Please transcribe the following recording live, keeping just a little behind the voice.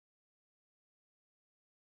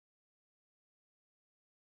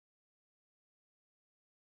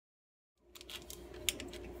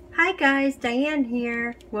Hi guys, Diane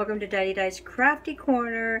here. Welcome to Didedi's Crafty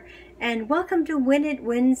Corner and welcome to Win It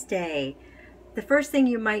Wednesday. The first thing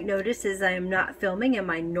you might notice is I am not filming in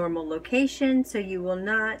my normal location, so you will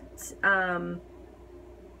not,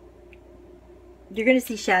 you're going to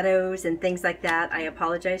see shadows and things like that. I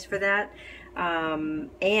apologize for that.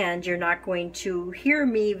 And you're not going to hear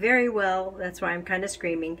me very well. That's why I'm kind of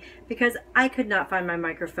screaming, because I could not find my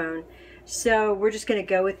microphone. So we're just going to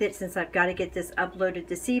go with it since I've got to get this uploaded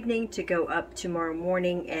this evening to go up tomorrow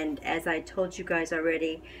morning. And as I told you guys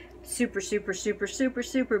already, super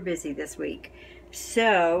busy this week.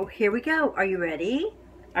 So here we go. Are you ready?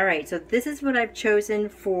 All right, so this is what I've chosen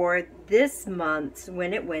for this month's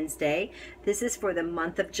Win It Wednesday. This is for the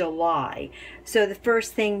month of July. So the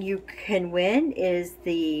first thing you can win is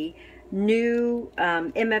the new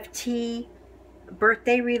MFT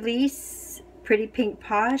birthday release, Pretty Pink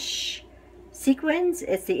Posh sequins.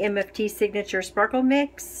 It's the MFT Signature Sparkle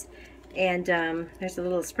Mix. And there's a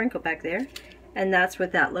little sprinkle back there. And that's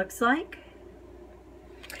what that looks like.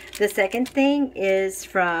 The second thing is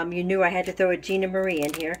from, you knew I had to throw a Gina Marie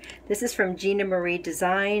in here. This is from Gina Marie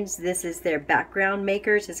Designs. This is their background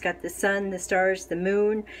makers. It's got the sun, the stars, the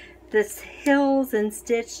moon, the hills, and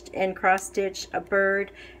stitched and cross-stitched a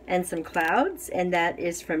bird and some clouds. And that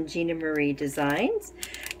is from Gina Marie Designs.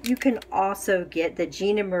 You can also get the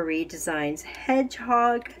Gina Marie Designs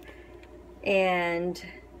Hedgehog. And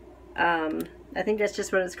I think that's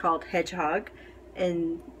just what it's called, Hedgehog.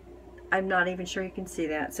 And I'm not even sure you can see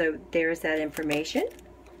that, so there's that information.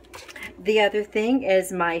 The other thing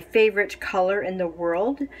is my favorite color in the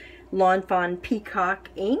world, Lawn Fawn Peacock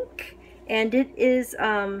ink, and it is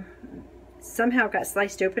somehow got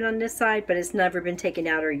sliced open on this side, but it's never been taken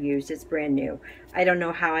out or used. It's brand new. I don't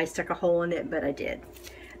know how I stuck a hole in it, but I did.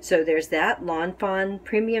 So there's that Lawn Fawn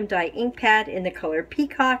Premium Dye ink pad in the color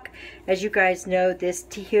Peacock. As you guys know, this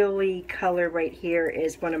teal-y color right here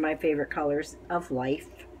is one of my favorite colors of life.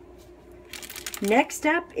 Next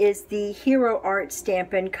up is the Hero Art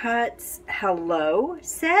Stampin' Cuts Hello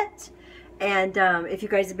set. And if you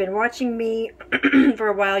guys have been watching me for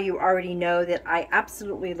a while, you already know that I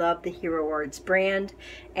absolutely love the Hero Arts brand.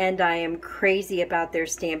 And I am crazy about their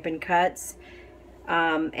Stampin' Cuts.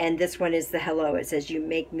 And this one is the Hello. It says, "You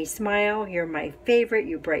make me smile. You're my favorite.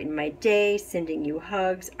 You brighten my day. Sending you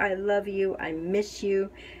hugs. I love you. I miss you.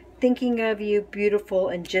 Thinking of you, beautiful,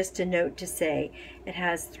 and just a note to say." It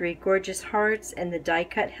has 3 gorgeous hearts and the die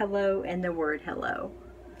cut hello and the word hello.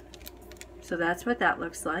 So that's what that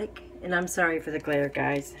looks like. And I'm sorry for the glare,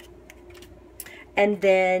 guys. And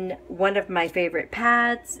then one of my favorite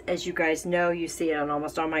pads, as you guys know, you see it on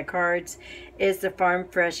almost all my cards, is the Farm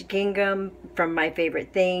Fresh Gingham from My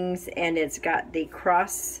Favorite Things. And it's got the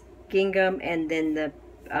cross gingham and then the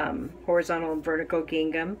horizontal and vertical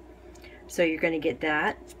gingham. So you're going to get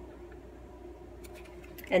that.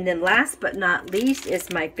 And then last but not least is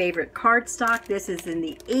my favorite cardstock. This is in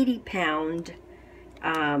the 80-pound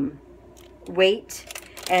weight.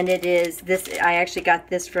 And it is this, I actually got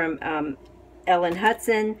this from Ellen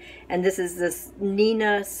Hudson. And this is this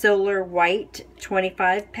Nina Solar White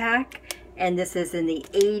 25 pack. And this is in the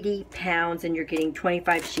 80 pounds and you're getting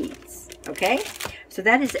 25 sheets. Okay? So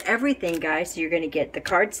that is everything, guys. So you're going to get the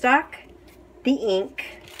cardstock, the ink,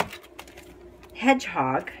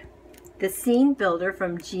 Hedgehog, the Scene Builder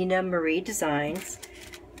from Gina Marie Designs,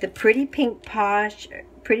 the Pretty Pink Posh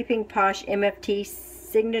MFT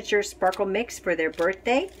Signature Sparkle Mix for their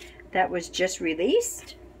birthday that was just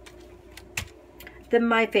released, the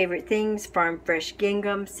My Favorite Things Farm Fresh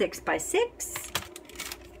Gingham 6x6,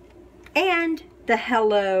 and the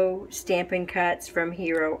Hello Stampin' Cuts from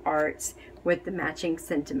Hero Arts with the matching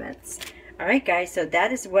sentiments. Alright guys, so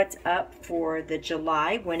that is what's up for the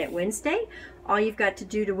July Win It Wednesday. All you've got to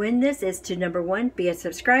do to win this is to, number 1, be a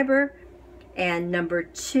subscriber, and number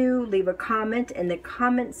 2, leave a comment in the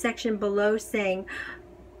comment section below saying,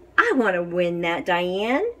 "I want to win that,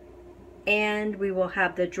 Diane." And we will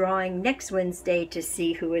have the drawing next Wednesday to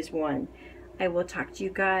see who has won. I will talk to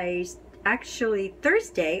you guys, actually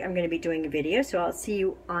Thursday. I'm going to be doing a video, so I'll see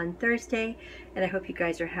you on Thursday. And I hope you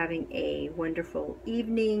guys are having a wonderful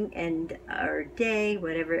evening and or day,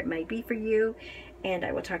 whatever it might be for you. And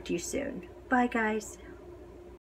I will talk to you soon. Bye, guys.